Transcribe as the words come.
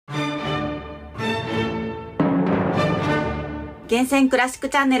厳選クラシック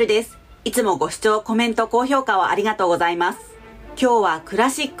チャンネルです。いつもご視聴、コメント、高評価をありがとうございます。今日はクラ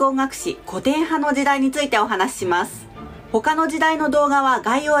シック音楽史古典派の時代についてお話しします。他の時代の動画は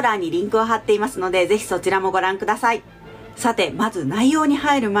概要欄にリンクを貼っていますので、ぜひそちらもご覧ください。さて、まず内容に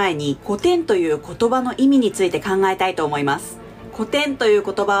入る前に古典という言葉の意味について考えたいと思います。古典という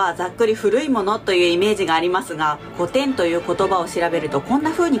言葉はざっくり古いものというイメージがありますが、古典という言葉を調べるとこん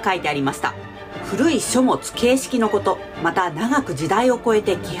な風に書いてありました。古い書物形式のこと、また長く時代を超え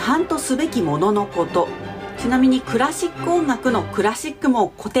て規範とすべきもののこと。ちなみにクラシック音楽のクラシック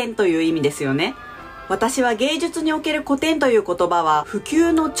も古典という意味ですよね。私は芸術における古典という言葉は不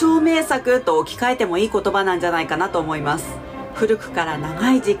朽の長名作と置き換えてもいい言葉なんじゃないかなと思います。古くから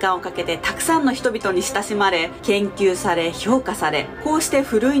長い時間をかけてたくさんの人々に親しまれ、研究され、評価され、こうして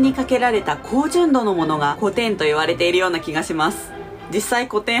ふるいにかけられた高純度のものが古典と言われているような気がします。実際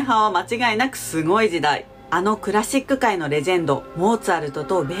古典派は間違いなくすごい時代。あのクラシック界のレジェンド、モーツァルト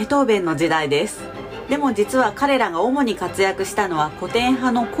とベートーヴェンの時代です。でも実は彼らが主に活躍したのは古典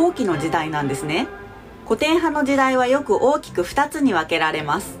派の後期の時代なんですね。古典派の時代はよく大きく2つに分けられ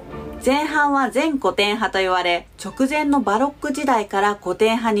ます。前半は前古典派と言われ、直前のバロック時代から古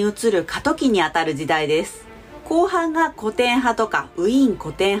典派に移る過渡期にあたる時代です。後半が古典派とかウィーン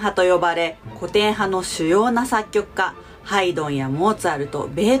古典派と呼ばれ、古典派の主要な作曲家、ハイドンやモーツァルト、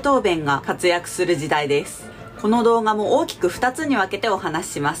ベートーヴェンが活躍する時代です。この動画も大きく2つに分けてお話し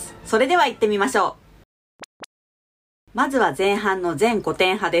します。それでは行ってみましょう。まずは前半の前古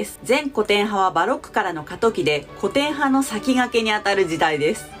典派です。前古典派はバロックからの過渡期で、古典派の先駆けにあたる時代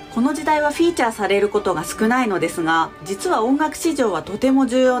です。この時代はフィーチャーされることが少ないのですが、実は音楽史上はとても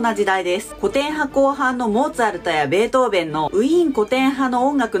重要な時代です。古典派後半のモーツァルトやベートーヴェンのウィーン古典派の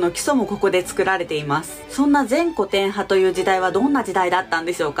音楽の基礎もここで作られています。そんな前古典派という時代はどんな時代だったん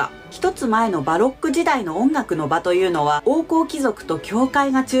でしょうか。一つ前のバロック時代の音楽の場というのは王侯貴族と教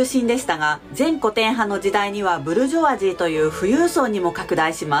会が中心でしたが、前古典派の時代にはブルジョワジーという富裕層にも拡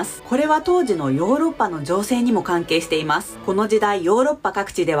大します。これは当時のヨーロッパの情勢にも関係しています。この時代ヨーロッパ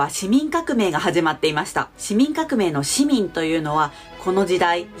各地では市民革命が始まっていました。市民革命の市民というのはこの時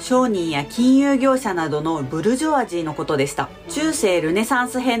代商人や金融業者などのブルジョワジーのことでした。中世ルネサン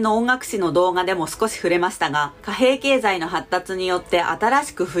ス編の音楽史の動画でも少し触れましたが、貨幣経済の発達によって新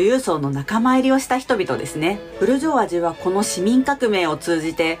しく富裕層の仲間入りをした人々ですね。ブルジョワジーはこの市民革命を通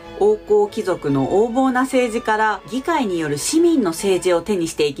じて王侯貴族の横暴な政治から議会による市民の政治を手に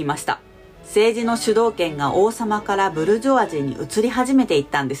していきました。政治の主導権が王様からブルジョワジーに移り始めていっ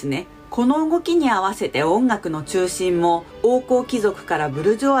たんですね。この動きに合わせて音楽の中心も王侯貴族からブ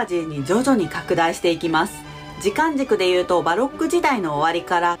ルジョワジーに徐々に拡大していきます。時間軸で言うとバロック時代の終わり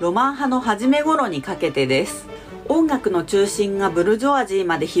からロマン派の初め頃にかけてです。音楽の中心がブルジョワジー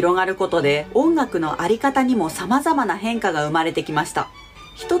まで広がることで音楽のあり方にも様々な変化が生まれてきました。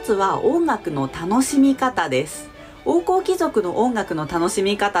一つは音楽の楽しみ方です。王侯貴族の音楽の楽し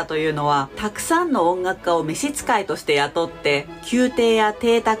み方というのは、たくさんの音楽家を召使いとして雇って宮廷や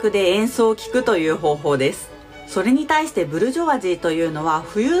邸宅で演奏を聴くという方法です。それに対してブルジョワジーというのは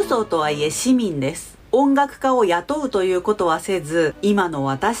富裕層とはいえ市民です。音楽家を雇うということはせず、今の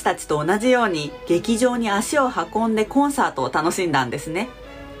私たちと同じように劇場に足を運んでコンサートを楽しんだんですね。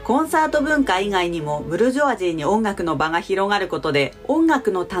コンサート文化以外にもブルジョワジーに音楽の場が広がることで、音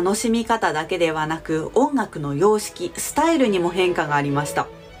楽の楽しみ方だけではなく音楽の様式、スタイルにも変化がありました。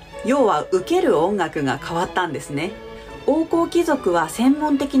要は受ける音楽が変わったんですね。王侯貴族は専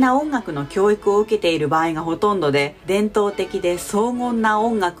門的な音楽の教育を受けている場合がほとんどで、伝統的で荘厳な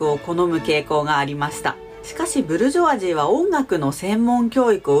音楽を好む傾向がありました。しかしブルジョワジーは音楽の専門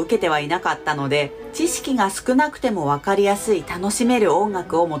教育を受けてはいなかったので、知識が少なくても分かりやすい楽しめる音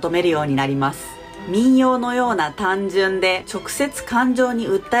楽を求めるようになります。民謡のような単純で直接感情に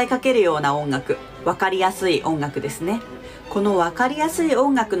訴えかけるような音楽、分かりやすい音楽ですね。この分かりやすい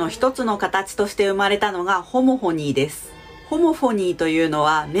音楽の一つの形として生まれたのがホモフォニーです。ホモフォニーというの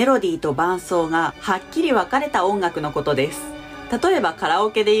はメロディーと伴奏がはっきり分かれた音楽のことです。例えばカラ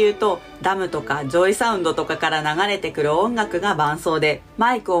オケで言うとダムとかジョイサウンドとかから流れてくる音楽が伴奏で、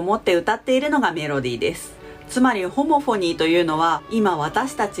マイクを持って歌っているのがメロディーです。つまりホモフォニーというのは今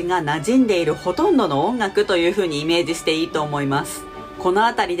私たちが馴染んでいるほとんどの音楽というふうにイメージしていいと思います。この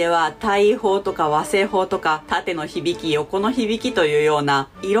辺りでは対位法とか和声法とか縦の響き横の響きというような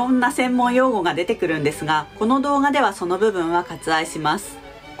いろんな専門用語が出てくるんですが、この動画ではその部分は割愛します。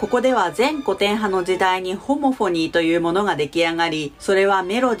ここでは前古典派の時代にホモフォニーというものが出来上がり、それは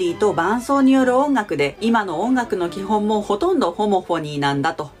メロディーと伴奏による音楽で、今の音楽の基本もほとんどホモフォニーなん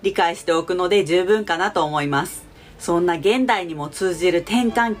だと理解しておくので十分かなと思います。そんな現代にも通じる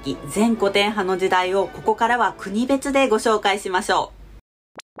転換期、前古典派の時代をここからは国別でご紹介しましょ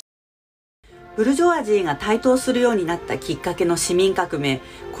う。ブルジョワジーが台頭するようになったきっかけの市民革命、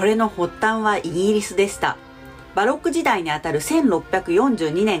これの発端はイギリスでした。バロック時代にあたる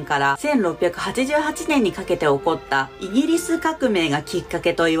1642年から1688年にかけて起こったイギリス革命がきっか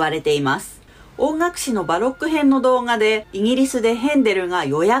けと言われています。音楽史のバロック編の動画でイギリスでヘンデルが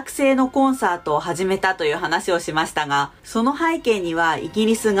予約制のコンサートを始めたという話をしましたが、その背景にはイギ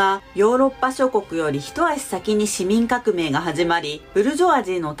リスがヨーロッパ諸国より一足先に市民革命が始まり、ブルジョワ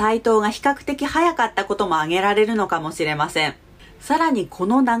ジーの台頭が比較的早かったことも挙げられるのかもしれません。さらにこ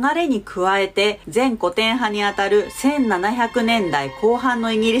の流れに加えて前古典派にあたる1700年代後半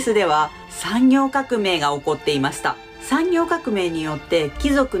のイギリスでは産業革命が起こっていました。産業革命によって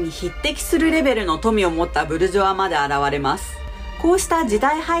貴族に匹敵するレベルの富を持ったブルジョワまで現れます。こうした時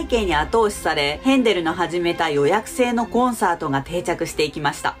代背景に後押しされ、ヘンデルの始めた予約制のコンサートが定着していき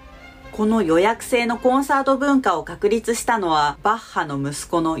ました。この予約制のコンサート文化を確立したのはバッハの息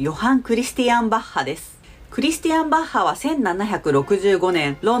子のヨハン・クリスティアン・バッハです。クリスティアン・バッハは1765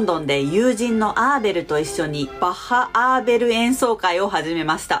年、ロンドンで友人のアーベルと一緒にバッハ・アーベル演奏会を始め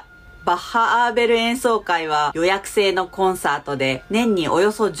ました。バッハ・アーベル演奏会は予約制のコンサートで年にお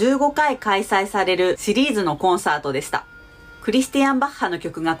よそ15回開催されるシリーズのコンサートでした。クリスティアン・バッハの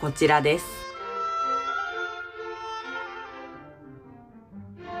曲がこちらです。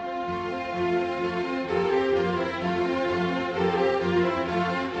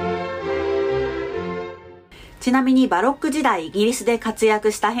ちなみにバロック時代イギリスで活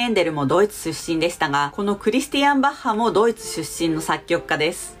躍したヘンデルもドイツ出身でしたが、このクリスティアン・バッハもドイツ出身の作曲家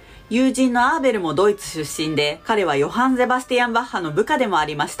です。友人のアーベルもドイツ出身で、彼はヨハン・ゼバスティアン・バッハの部下でもあ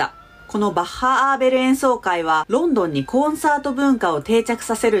りました。このバッハ・アーベル演奏会はロンドンにコンサート文化を定着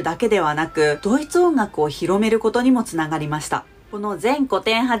させるだけではなく、ドイツ音楽を広めることにもつながりました。この前古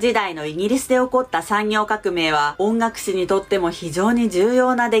典派時代のイギリスで起こった産業革命は音楽史にとっても非常に重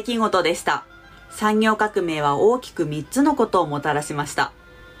要な出来事でした。産業革命は大きく3つのことをもたらしました。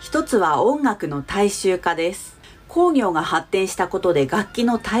一つは音楽の大衆化です。工業が発展したことで楽器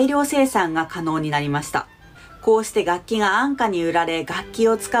の大量生産が可能になりました。こうして楽器が安価に売られ、楽器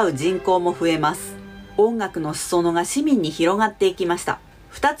を使う人口も増えます。音楽の裾野が市民に広がっていきました。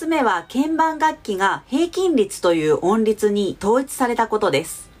二つ目は鍵盤楽器が平均律という音律に統一されたことで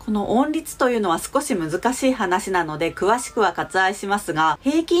す。この音律というのは少し難しい話なので詳しくは割愛しますが、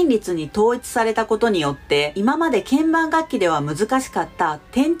平均律に統一されたことによって今まで鍵盤楽器では難しかった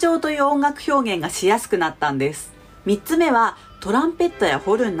転調という音楽表現がしやすくなったんです。3つ目はトランペットや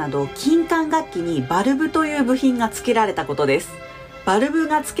ホルンなど金管楽器にバルブという部品が付けられたことです。バルブ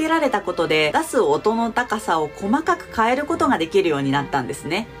が付けられたことで出す音の高さを細かく変えることができるようになったんです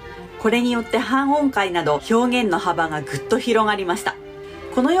ね。これによって半音階など表現の幅がぐっと広がりました。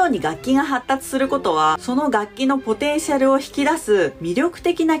このように楽器が発達することは、その楽器のポテンシャルを引き出す魅力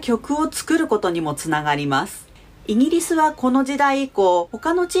的な曲を作ることにもつながります。イギリスはこの時代以降、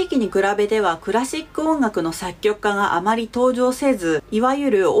他の地域に比べてはクラシック音楽の作曲家があまり登場せず、いわ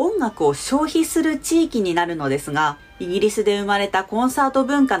ゆる音楽を消費する地域になるのですが、イギリスで生まれたコンサート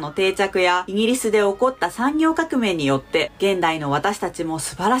文化の定着やイギリスで起こった産業革命によって、現代の私たちも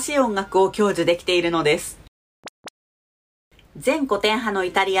素晴らしい音楽を享受できているのです。前古典派の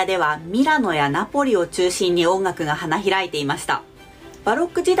イタリアではミラノやナポリを中心に音楽が花開いていました。バロッ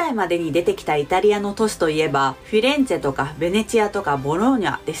ク時代までに出てきたイタリアの都市といえばフィレンツェとかベネチアとかボローニ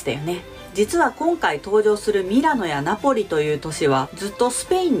ャでしたよね。実は今回登場するミラノやナポリという都市はずっとス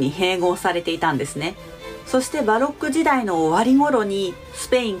ペインに併合されていたんですね。そしてバロック時代の終わり頃にス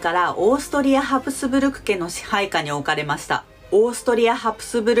ペインからオーストリア・ハプスブルク家の支配下に置かれました。オーストリア・ハプ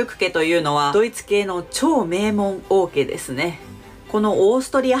スブルク家というのはドイツ系の超名門王家ですね。このオー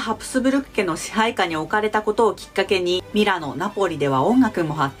ストリア・ハプスブルク家の支配下に置かれたことをきっかけにミラノ・ナポリでは音楽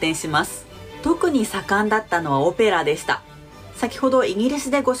も発展します。特に盛んだったのはオペラでした。先ほどイギリス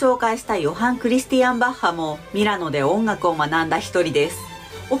でご紹介したヨハン・クリスティアン・バッハもミラノで音楽を学んだ一人です。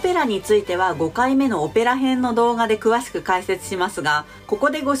オペラについては5回目のオペラ編の動画で詳しく解説しますが、こ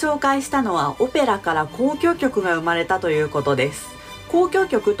こでご紹介したのはオペラから交響曲が生まれたということです。交響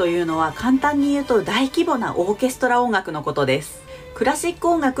曲というのは簡単に言うと大規模なオーケストラ音楽のことです。クラシック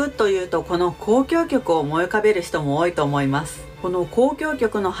音楽というとこの交響曲を思い浮かべる人も多いと思います。この交響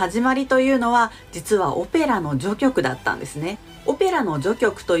曲の始まりというのは実はオペラの序曲だったんですね。オペラの序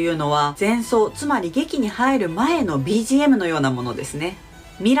曲というのは前奏、つまり劇に入る前の BGM のようなものですね。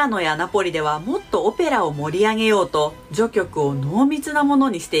ミラノやナポリではもっとオペラを盛り上げようと序曲を濃密なもの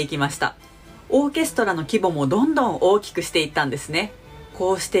にしていきました。オーケストラの規模もどんどん大きくしていったんですね。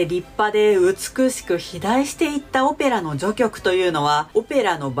こうして立派で美しく肥大していったオペラの序曲というのは、オペ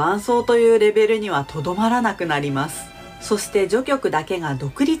ラの伴奏というレベルにはとどまらなくなります。そして序曲だけが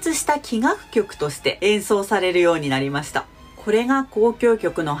独立した器楽曲として演奏されるようになりました。これが交響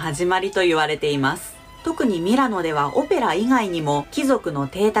曲の始まりと言われています。特にミラノではオペラ以外にも貴族の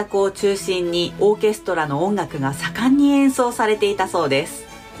邸宅を中心にオーケストラの音楽が盛んに演奏されていたそうで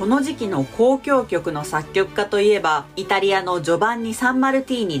す。この時期の交響曲の作曲家といえばイタリアのジョバンニ・サンマル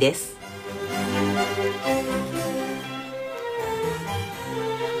ティーニです。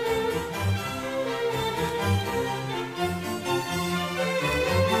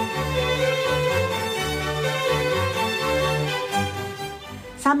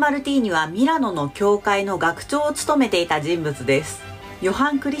サンマルティーニはミラノの教会の学長を務めていた人物です。ヨ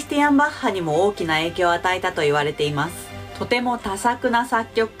ハン・クリスティアン・バッハにも大きな影響を与えたと言われています。とても多作な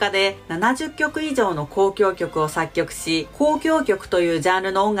作曲家で70曲以上の交響曲を作曲し、交響曲というジャン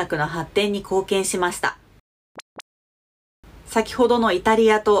ルの音楽の発展に貢献しました。先ほどのイタ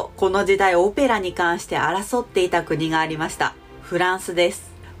リアとこの時代オペラに関して争っていた国がありました。フランスで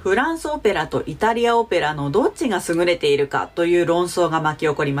す。フランスオペラとイタリアオペラのどっちが優れているかという論争が巻き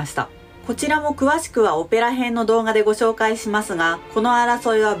起こりました。こちらも詳しくはオペラ編の動画でご紹介しますが、この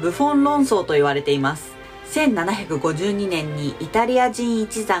争いはブフォン論争と言われています。1752年にイタリア人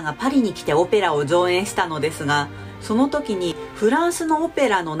一座がパリに来てオペラを上演したのですが、その時にフランスのオペ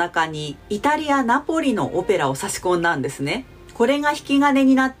ラの中にイタリア・ナポリのオペラを差し込んだんですね。これが引き金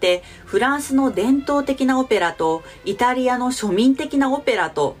になってフランスの伝統的なオペラとイタリアの庶民的なオペラ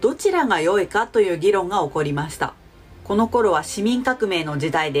とどちらが良いかという議論が起こりました。この頃は市民革命の時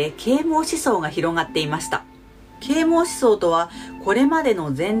代で啓蒙思想が広がっていました。啓蒙思想とはこれまで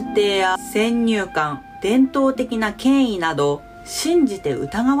の前提や先入観、伝統的な権威など信じて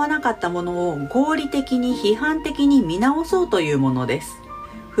疑わなかったものを合理的に批判的に見直そうというものです。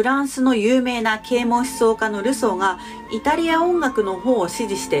フランスの有名な啓蒙思想家のルソーがイタリア音楽の方を支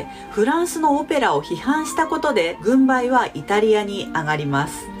持してフランスのオペラを批判したことで軍配はイタリアに上がりま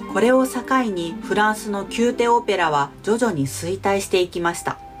す。これを境にフランスの宮廷オペラは徐々に衰退していきまし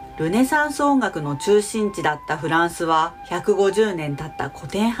た。ルネサンス音楽の中心地だったフランスは150年経った古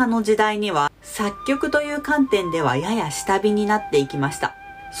典派の時代には作曲という観点ではやや下火になっていきました。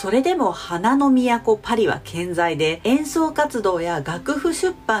それでも花の都パリは健在で演奏活動や楽譜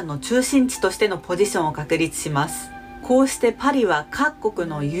出版の中心地としてのポジションを確立します。こうしてパリは各国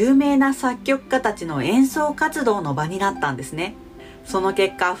の有名な作曲家たちの演奏活動の場になったんですね。その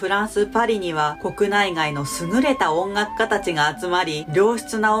結果フランス・パリには国内外の優れた音楽家たちが集まり、良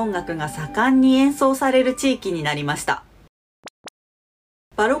質な音楽が盛んに演奏される地域になりました。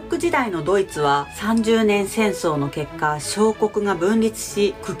バロック時代のドイツは30年戦争の結果小国が分立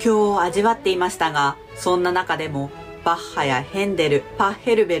し苦境を味わっていましたが、そんな中でもバッハやヘンデル、パッ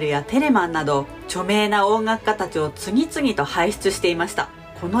ヘルベルやテレマンなど著名な音楽家たちを次々と輩出していました。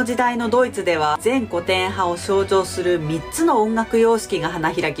この時代のドイツでは前古典派を象徴する3つの音楽様式が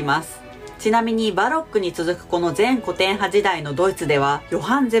花開きます。ちなみにバロックに続くこの前古典派時代のドイツではヨ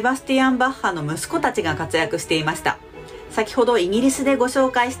ハン・ゼバスティアン・バッハの息子たちが活躍していました。先ほどイギリスでご紹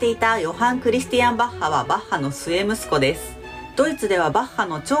介していたヨハン・クリスティアン・バッハはバッハの末息子です。ドイツではバッハ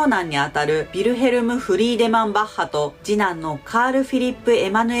の長男にあたるビルヘルム・フリーデマン・バッハと次男のカール・フィリップ・エ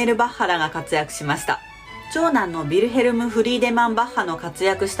マヌエル・バッハらが活躍しました。長男のビルヘルム・フリーデマン・バッハの活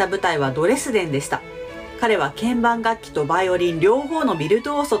躍した舞台はドレスデンでした。彼は鍵盤楽器とバイオリン両方のビル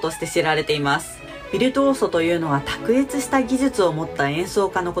トゥオーソとして知られています。ビルトゥオーソというのは卓越した技術を持った演奏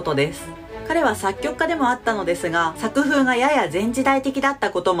家のことです。彼は作曲家でもあったのですが、作風がやや前時代的だっ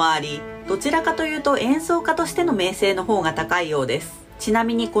たこともあり、どちらかというと演奏家としての名声の方が高いようです。ちな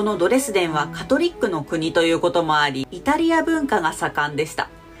みにこのドレスデンはカトリックの国ということもあり、イタリア文化が盛んでした。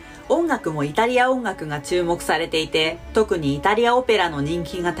音楽もイタリア音楽が注目されていて、特にイタリアオペラの人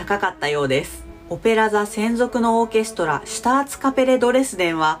気が高かったようです。オペラ座専属のオーケストラシュターツカペレ・ドレス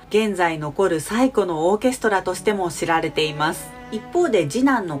デンは現在残る最古のオーケストラとしても知られています。一方で次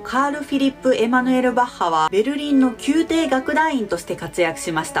男のカール・フィリップ・エマヌエル・バッハはベルリンの宮廷楽団員として活躍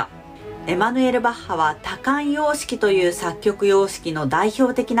しました。エマヌエル・バッハは多感様式という作曲様式の代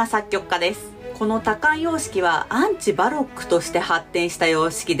表的な作曲家です。この多感様式はアンチバロックとして発展した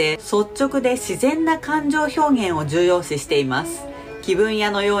様式で、率直で自然な感情表現を重要視しています。気分屋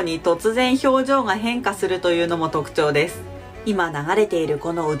のように突然表情が変化するというのも特徴です。今流れている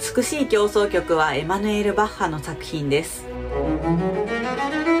この美しい協奏曲はエマヌエル・バッハの作品です。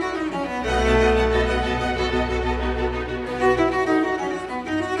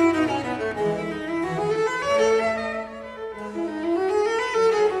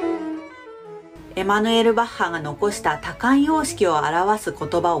エマヌエル・バッハが残した多感様式を表す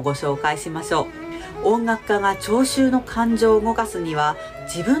言葉をご紹介しましょう。音楽家が聴衆の感情を動かすには、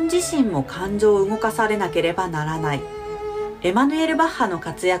自分自身も感情を動かされなければならない。エマヌエル・バッハの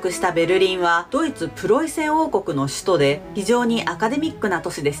活躍したベルリンはドイツ・プロイセン王国の首都で、非常にアカデミックな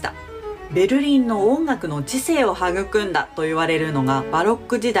都市でした。ベルリンの音楽の知性を育んだと言われるのが、バロッ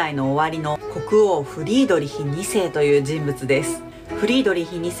ク時代の終わりの国王フリードリヒ2世という人物です。フリードリ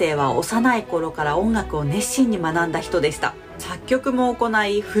ヒ2世は幼い頃から音楽を熱心に学んだ人でした。作曲も行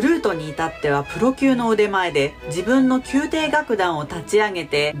い、フルートに至ってはプロ級の腕前で、自分の宮廷楽団を立ち上げ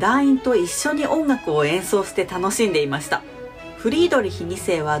て団員と一緒に音楽を演奏して楽しんでいました。フリードリヒ2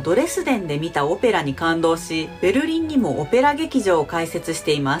世はドレスデンで見たオペラに感動し、ベルリンにもオペラ劇場を開設し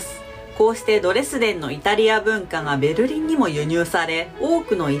ています。こうしてドレスデンのイタリア文化がベルリンにも輸入され、多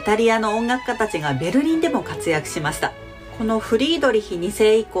くのイタリアの音楽家たちがベルリンでも活躍しました。このフリードリヒ2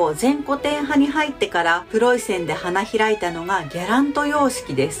世以降、前古典派に入ってからプロイセンで花開いたのがギャラント様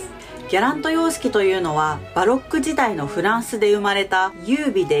式です。ギャラント様式というのは、バロック時代のフランスで生まれた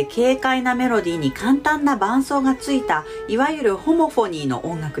優美で軽快なメロディーに簡単な伴奏がついた、いわゆるホモフォニーの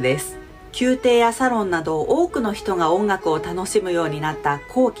音楽です。宮廷やサロンなど多くの人が音楽を楽しむようになった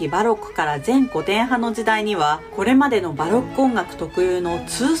後期バロックから前古典派の時代には、これまでのバロック音楽特有の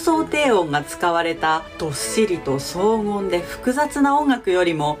通奏低音が使われたどっしりと荘厳で複雑な音楽よ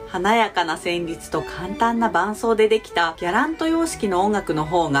りも、華やかな旋律と簡単な伴奏でできたギャラント様式の音楽の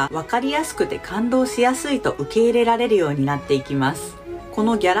方が分かりやすくて感動しやすいと受け入れられるようになっていきます。こ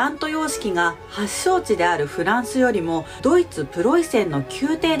のギャラント様式が発祥地であるフランスよりもドイツ・プロイセンの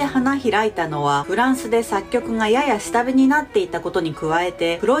宮廷で花開いたのは、フランスで作曲がやや下火になっていたことに加え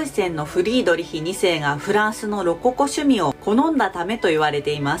て、プロイセンのフリードリヒ2世がフランスのロココ趣味を好んだためと言われ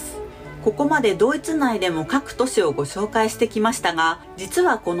ています。ここまでドイツ内でも各都市をご紹介してきましたが、実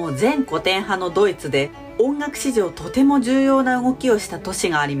はこの前古典派のドイツで音楽史上とても重要な動きをした都市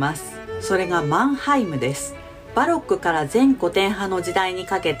があります。それがマンハイムです。バロックから前古典派の時代に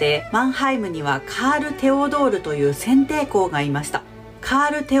かけて、マンハイムにはカール・テオドールという選定工がいました。カ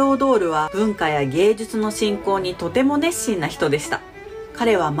ール・テオドールは文化や芸術の振興にとても熱心な人でした。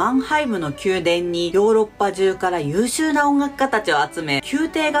彼はマンハイムの宮殿にヨーロッパ中から優秀な音楽家たちを集め、宮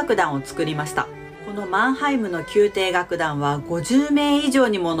廷楽団を作りました。このマンハイムの宮廷楽団は50名以上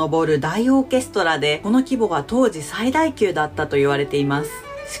にも上る大オーケストラで、この規模は当時最大級だったと言われています。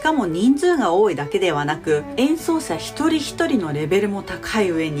しかも人数が多いだけではなく、演奏者一人一人のレベルも高い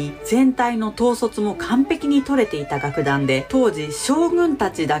上に、全体の統率も完璧に取れていた楽団で、当時将軍た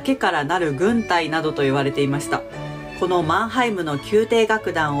ちだけからなる軍隊などと言われていました。このマンハイムの宮廷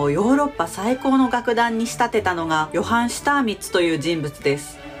楽団をヨーロッパ最高の楽団に仕立てたのがヨハン・シュターミッツという人物で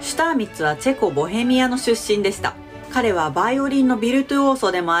す。シュターミッツはチェコ・ボヘミアの出身でした。彼はバイオリンのビルトゥオー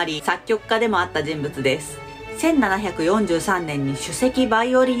ソでもあり、作曲家でもあった人物です。1743年に首席バ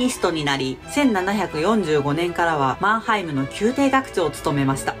イオリニストになり、1745年からはマンハイムの宮廷楽長を務め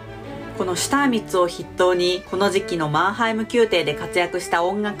ました。このシュターミッツを筆頭に、この時期のマンハイム宮廷で活躍した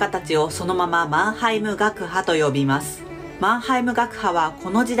音楽家たちをそのままマンハイム楽派と呼びます。マンハイム楽派はこ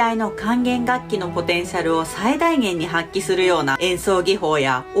の時代の管弦楽器のポテンシャルを最大限に発揮するような演奏技法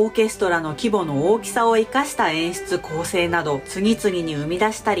や、オーケストラの規模の大きさを生かした演出構成など、次々に生み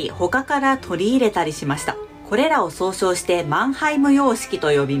出したり他から取り入れたりしました。これらを総称してマンハイム様式と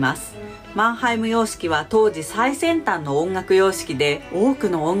呼びます。マンハイム様式は当時最先端の音楽様式で、多く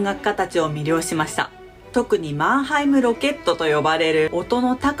の音楽家たちを魅了しました。特にマンハイムロケットと呼ばれる音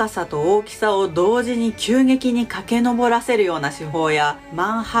の高さと大きさを同時に急激に駆け上らせるような手法や、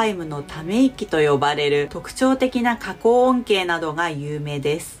マンハイムのため息と呼ばれる特徴的な加工音形などが有名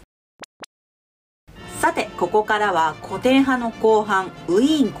です。さて、ここからは古典派の後半、ウ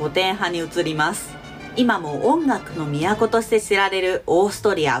ィーン古典派に移ります。今も音楽の都として知られるオース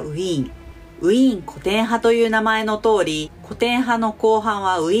トリア・ウィーン。ウィーン古典派という名前の通り、古典派の後半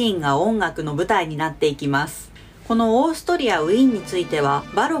はウィーンが音楽の舞台になっていきます。このオーストリア・ウィーンについては、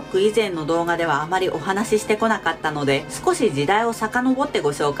バロック以前の動画ではあまりお話ししてこなかったので、少し時代を遡って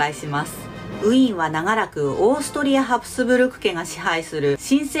ご紹介します。ウィーンは長らくオーストリア・ハプスブルク家が支配する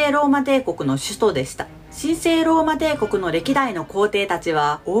神聖ローマ帝国の首都でした。神聖ローマ帝国の歴代の皇帝たち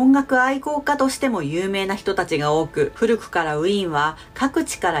は音楽愛好家としても有名な人たちが多く、古くからウィーンは各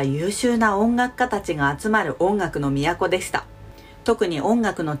地から優秀な音楽家たちが集まる音楽の都でした。特に音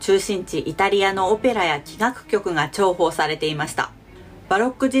楽の中心地イタリアのオペラや器楽曲が重宝されていました。バロ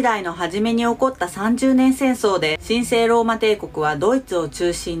ック時代の初めに起こった30年戦争で神聖ローマ帝国はドイツを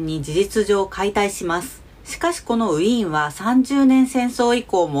中心に事実上解体します。しかしこのウィーンは30年戦争以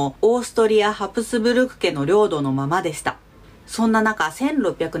降もオーストリア・ハプスブルク家の領土のままでした。そんな中、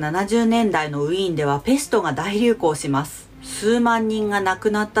1670年代のウィーンではペストが大流行します。数万人が亡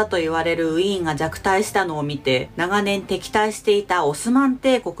くなったと言われるウィーンが弱体したのを見て、長年敵対していたオスマン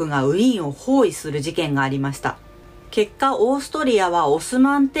帝国がウィーンを包囲する事件がありました。結果、オーストリアはオス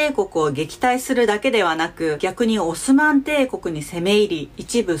マン帝国を撃退するだけではなく、逆にオスマン帝国に攻め入り、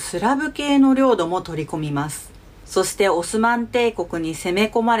一部スラブ系の領土も取り込みます。そしてオスマン帝国に攻め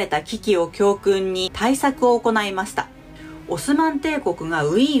込まれた危機を教訓に対策を行いました。オスマン帝国が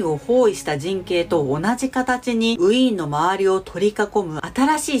ウィーンを包囲した陣形と同じ形にウィーンの周りを取り囲む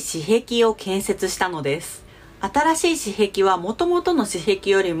新しい私壁を建設したのです。新しい私壁は元々の私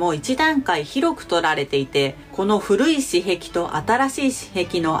壁よりも一段階広く取られていて、この古い私壁と新しい私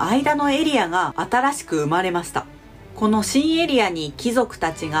壁の間のエリアが新しく生まれました。この新エリアに貴族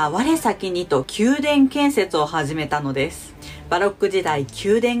たちが我先にと宮殿建設を始めたのです。バロック時代、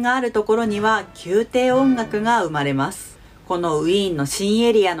宮殿があるところには宮廷音楽が生まれます。このウィーンの新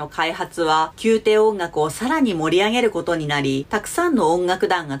エリアの開発は宮廷音楽をさらに盛り上げることになり、たくさんの音楽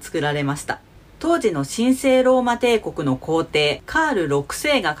団が作られました。当時の神聖ローマ帝国の皇帝カール6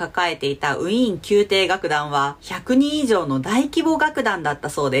世が抱えていたウィーン宮廷楽団は100人以上の大規模楽団だった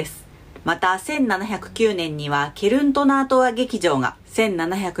そうです。また1709年にはケルントナートワ劇場が、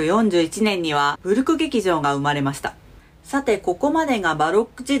1741年にはブルク劇場が生まれました。さて、ここまでがバロッ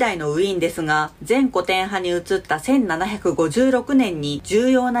ク時代のウィーンですが、前古典派に移った1756年に重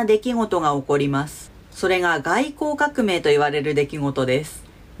要な出来事が起こります。それが外交革命と言われる出来事です。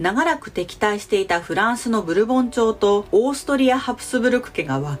長らく敵対していたフランスのブルボン朝とオーストリアハプスブルク家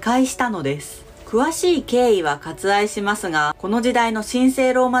が和解したのです。詳しい経緯は割愛しますが、この時代の神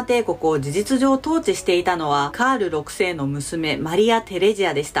聖ローマ帝国を事実上統治していたのはカール6世の娘マリア・テレジ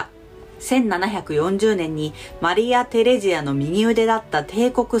アでした。1740年にマリア・テレジアの右腕だった帝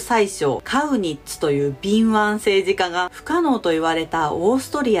国宰相カウニッツという敏腕政治家が不可能と言われたオース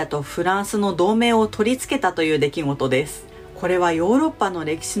トリアとフランスの同盟を取り付けたという出来事です。これはヨーロッパの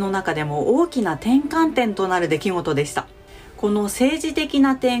歴史の中でも大きな転換点となる出来事でした。この政治的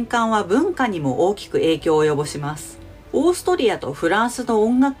な転換は文化にも大きく影響を及ぼします。オーストリアとフランスの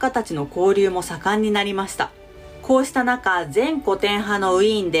音楽家たちの交流も盛んになりました。こうした中、前古典派のウ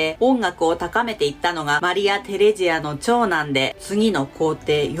ィーンで音楽を高めていったのがマリア・テレジアの長男で、次の皇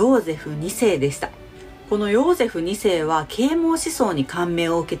帝ヨーゼフ2世でした。このヨーゼフ2世は啓蒙思想に感銘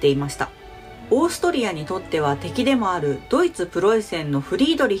を受けていました。オーストリアにとっては敵でもあるドイツ・プロイセンのフ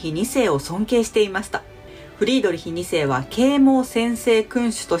リードリヒ2世を尊敬していました。フリードリヒ2世は啓蒙専制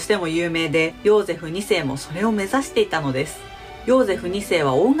君主としても有名で、ヨーゼフ2世もそれを目指していたのです。ヨーゼフ2世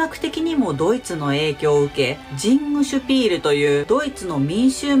は音楽的にもドイツの影響を受け、ジングシュピールというドイツの民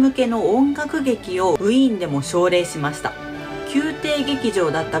衆向けの音楽劇をウィーンでも奨励しました。宮廷劇場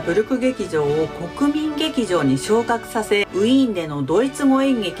だったブルク劇場を国民劇場に昇格させ、ウィーンでのドイツ語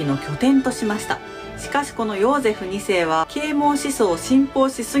演劇の拠点としました。しかしこのヨーゼフ2世は啓蒙思想を信奉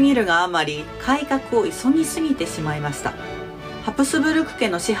しすぎるがあまり、改革を急ぎすぎてしまいました。ハプスブルク家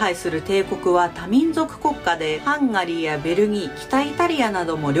の支配する帝国は多民族国家で、ハンガリーやベルギー、北イタリアな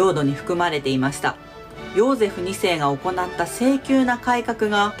ども領土に含まれていました。ヨーゼフ2世が行った性急な改革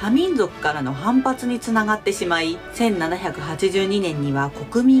が多民族からの反発につながってしまい、1782年には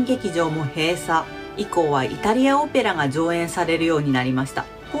国民劇場も閉鎖。以降はイタリアオペラが上演されるようになりました。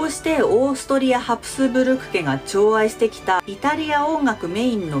こうしてオーストリア・ハプスブルク家が寵愛してきたイタリア音楽メ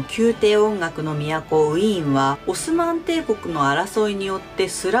インの宮廷音楽の都ウィーンは、オスマン帝国の争いによって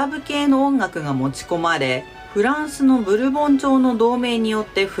スラブ系の音楽が持ち込まれ、フランスのブルボン朝の同盟によっ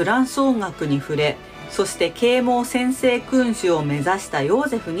てフランス音楽に触れ、そして啓蒙専制君主を目指したヨー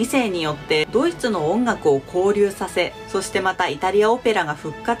ゼフ2世によってドイツの音楽を交流させ、そしてまたイタリアオペラが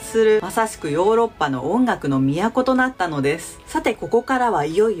復活する、まさしくヨーロッパの音楽の都となったのです。さて、ここからは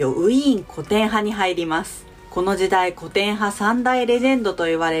いよいよウィーン古典派に入ります。この時代、古典派三大レジェンドと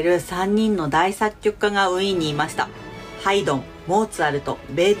言われる3人の大作曲家がウィーンにいました。ハイドン、モーツァルト、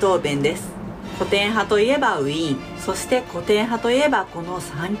ベートーヴェンです。古典派といえばウィーン、そして古典派といえばこの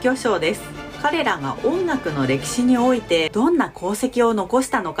三巨匠です。彼らが音楽の歴史においてどんな功績を残し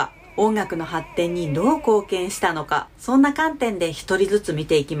たのか、音楽の発展にどう貢献したのか、そんな観点で一人ずつ見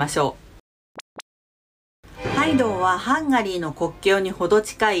ていきましょう。ハイドンはハンガリーの国境にほど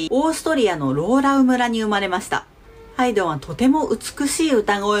近いオーストリアのローラウ村に生まれました。ハイドンはとても美しい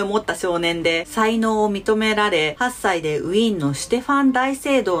歌声を持った少年で、才能を認められ、8歳でウィーンのシュテファン大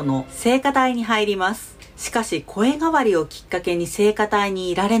聖堂の聖歌隊に入ります。しかし声変わりをきっかけに聖歌隊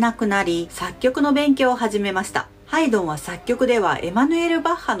にいられなくなり、作曲の勉強を始めました。ハイドンは作曲ではエマヌエル・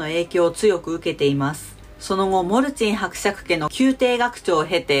バッハの影響を強く受けています。その後、モルチン伯爵家の宮廷楽長を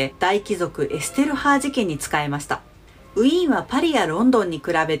経て、大貴族エステルハージ家に仕えました。ウィーンはパリやロンドンに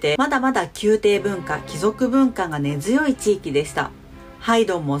比べてまだまだ宮廷文化、貴族文化が根強い地域でした。ハイ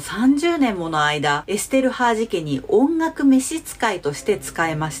ドンも30年もの間、エステルハージ家に音楽召使いとして仕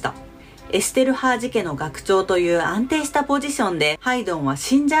えました。エステルハージ家の楽長という安定したポジションで、ハイドンは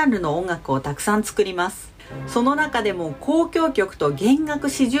新ジャンルの音楽をたくさん作ります。その中でも交響曲と弦楽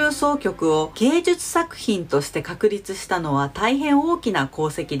四重奏曲を芸術作品として確立したのは大変大きな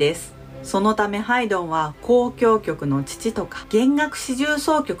功績です。そのためハイドンは交響曲の父とか弦楽四重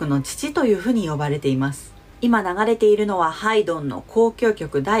奏曲の父というふうに呼ばれています。今流れているのはハイドンの交響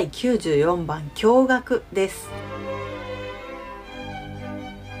曲第94番驚愕です。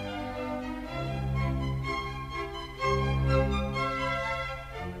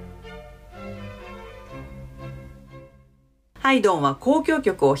ハイドンは交響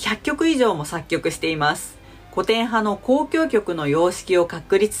曲を100曲以上も作曲しています。古典派の交響曲の様式を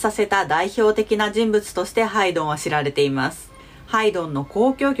確立させた代表的な人物としてハイドンは知られています。ハイドンの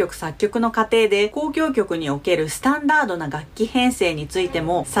交響曲作曲の過程で交響曲におけるスタンダードな楽器編成について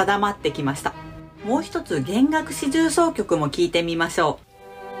も定まってきました。もう一つ弦楽四重奏曲も聴いてみましょう。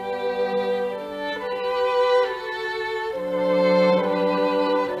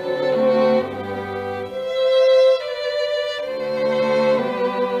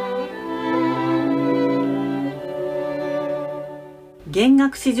弦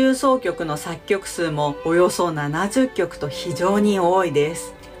楽四重奏曲の作曲数もおよそ70曲と非常に多いで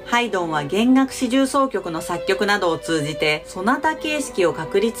す。ハイドンは弦楽四重奏曲の作曲などを通じてソナタ形式を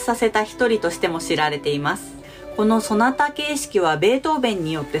確立させた一人としても知られています。このソナタ形式はベートーヴェン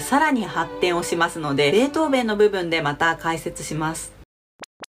によってさらに発展をしますので、ベートーヴェンの部分でまた解説します。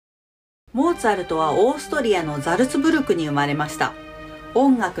モーツァルトはオーストリアのザルツブルクに生まれました。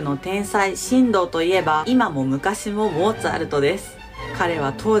音楽の天才神童といえば今も昔もモーツァルトです。彼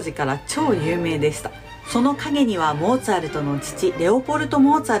は当時から超有名でした。その陰にはモーツァルトの父レオポルト・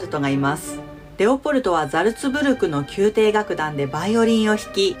モーツァルトがいます。レオポルトはザルツブルクの宮廷楽団でバイオリンを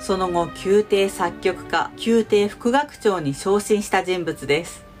弾き、その後宮廷作曲家、宮廷副楽長に昇進した人物で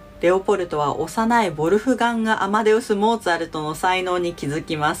す。レオポルトは幼いヴォルフガング・アマデウス・モーツァルトの才能に気づ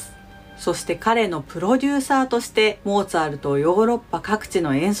きます。そして彼のプロデューサーとしてモーツァルトをヨーロッパ各地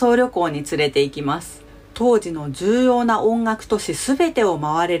の演奏旅行に連れて行きます。当時の重要な音楽都市全てを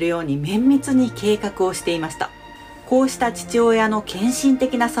回れるように綿密に計画をしていました。こうした父親の献身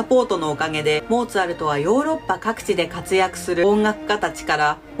的なサポートのおかげで、モーツァルトはヨーロッパ各地で活躍する音楽家たちか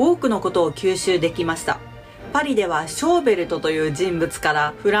ら多くのことを吸収できました。パリではショーベルトという人物か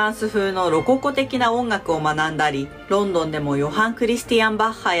らフランス風のロココ的な音楽を学んだり、ロンドンでもヨハン・クリスティアン・バ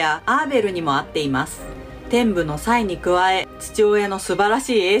ッハやアーベルにも会っています。天賦の才に加え、父親の素晴ら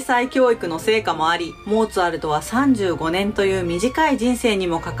しい英才教育の成果もあり、モーツァルトは35年という短い人生に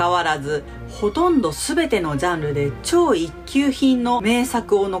もかかわらず、ほとんど全てのジャンルで超一級品の名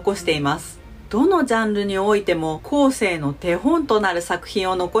作を残しています。どのジャンルにおいても後世の手本となる作品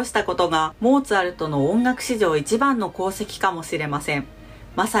を残したことが、モーツァルトの音楽史上一番の功績かもしれません。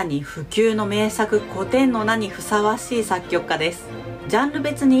まさに不朽の名作古典の名にふさわしい作曲家です。ジャンル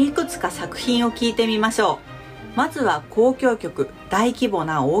別にいくつか作品を聴いてみましょう。まずは交響曲、大規模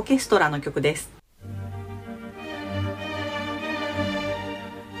なオーケストラの曲です。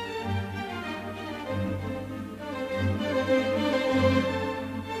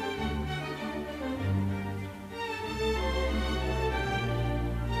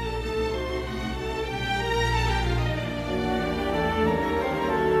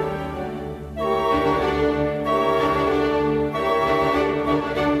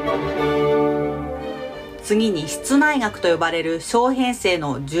次に室内楽と呼ばれる小編成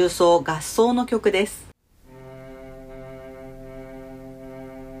の重奏合奏の曲です。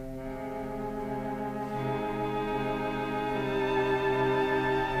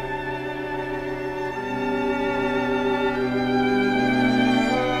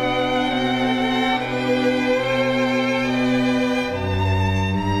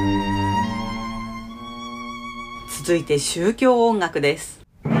続いて宗教音楽です。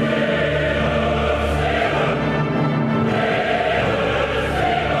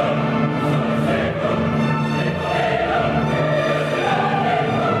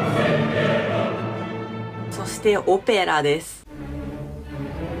そしてオペラです。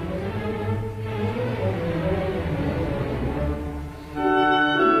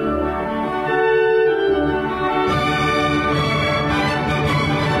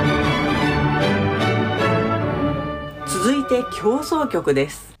続いて協奏曲で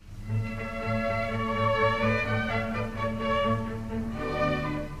す。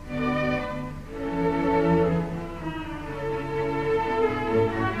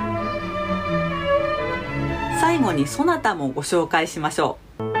最後にソナタもご紹介しましょ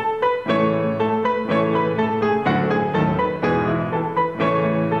う。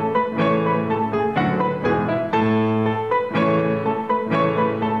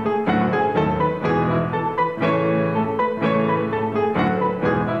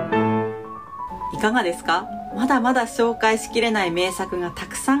いかがですか？まだまだ紹介しきれない名作がた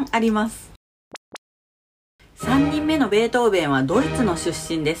くさんあります。3人目のベートーベンはドイツの出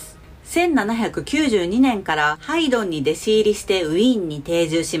身です。1792年からハイドンに弟子入りしてウィーンに定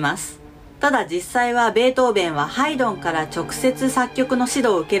住します。ただ実際はベートーベンはハイドンから直接作曲の指導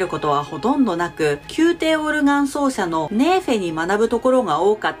を受けることはほとんどなく、宮廷オルガン奏者のネーフェに学ぶところが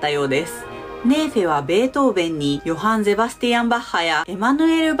多かったようです。ネーフェはベートーベンにヨハン・ゼバスティアン・バッハやエマ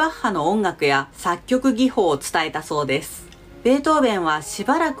ヌエル・バッハの音楽や作曲技法を伝えたそうです。ベートーベンはし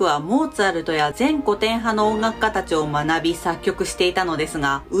ばらくはモーツァルトや前古典派の音楽家たちを学び作曲していたのです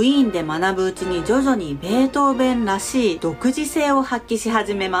が、ウィーンで学ぶうちに徐々にベートーベンらしい独自性を発揮し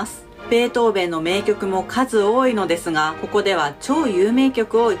始めます。ベートーベンの名曲も数多いのですが、ここでは超有名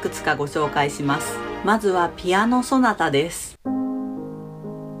曲をいくつかご紹介します。まずはピアノソナタです。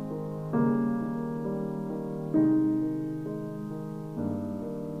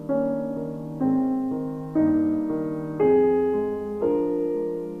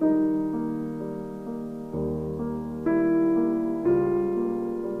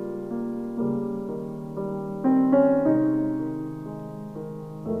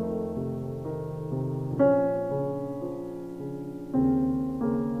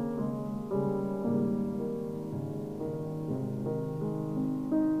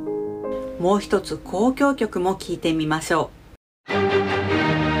もう一つ交響曲も聴いてみましょう。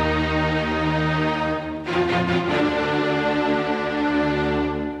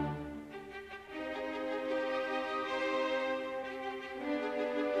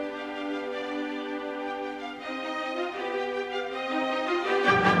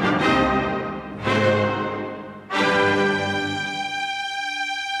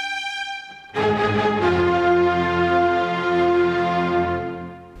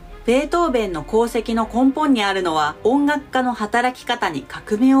ベートーベンの功績の根本にあるのは音楽家の働き方に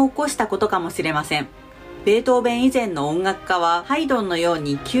革命を起こしたことかもしれません。ベートーベン以前の音楽家はハイドンのよう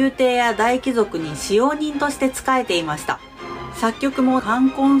に宮廷や大貴族に使用人として仕えていました。作曲も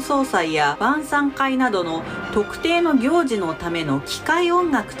冠婚葬祭や晩餐会などの特定の行事のための機械音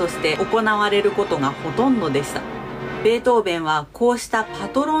楽として行われることがほとんどでした。ベートーベンはこうしたパ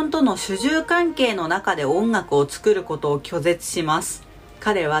トロンとの主従関係の中で音楽を作ることを拒絶します。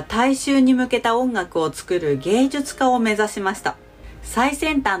彼は大衆に向けた音楽を作る芸術家を目指しました。最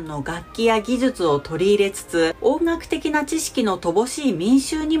先端の楽器や技術を取り入れつつ、音楽的な知識の乏しい民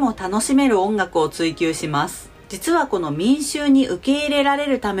衆にも楽しめる音楽を追求します。実はこの民衆に受け入れられ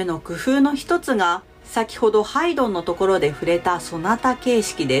るための工夫の一つが、先ほどハイドンのところで触れたソナタ形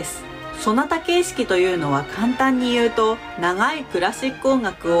式です。ソナタ形式というのは簡単に言うと、長いクラシック音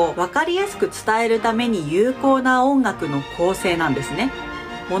楽を分かりやすく伝えるために有効な音楽の構成なんですね。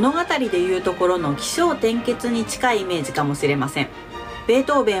物語でいうところの起承転結に近いイメージかもしれません。ベー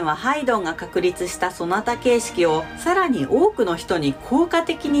トーベンはハイドンが確立したソナタ形式をさらに多くの人に効果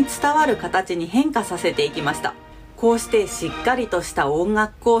的に伝わる形に変化させていきました。こうしてしっかりとした音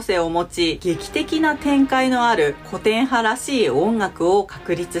楽構成を持ち、劇的な展開のある古典派らしい音楽を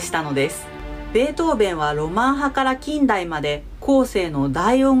確立したのです。ベートーベンはロマン派から近代まで後世の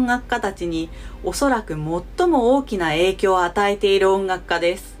大音楽家たちにおそらく最も大きな影響を与えている音楽家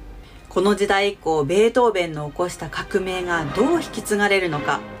です。この時代以降、ベートーベンの起こした革命がどう引き継がれるの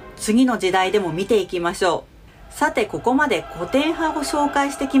か、次の時代でも見ていきましょう。さて、ここまで古典派を紹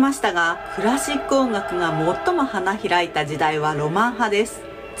介してきましたが、クラシック音楽が最も花開いた時代はロマン派です。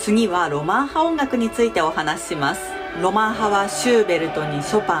次はロマン派音楽についてお話しします。ロマン派はシューベルトに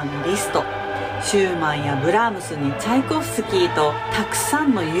ショパン、リスト、シューマンやブラームスにチャイコフスキーとたくさ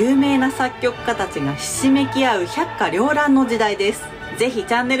んの有名な作曲家たちがひしめき合う百花繚乱の時代です。ぜひ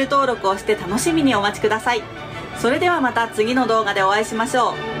チャンネル登録をして楽しみにお待ちください。それではまた次の動画でお会いしまし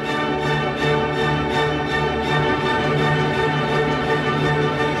ょう。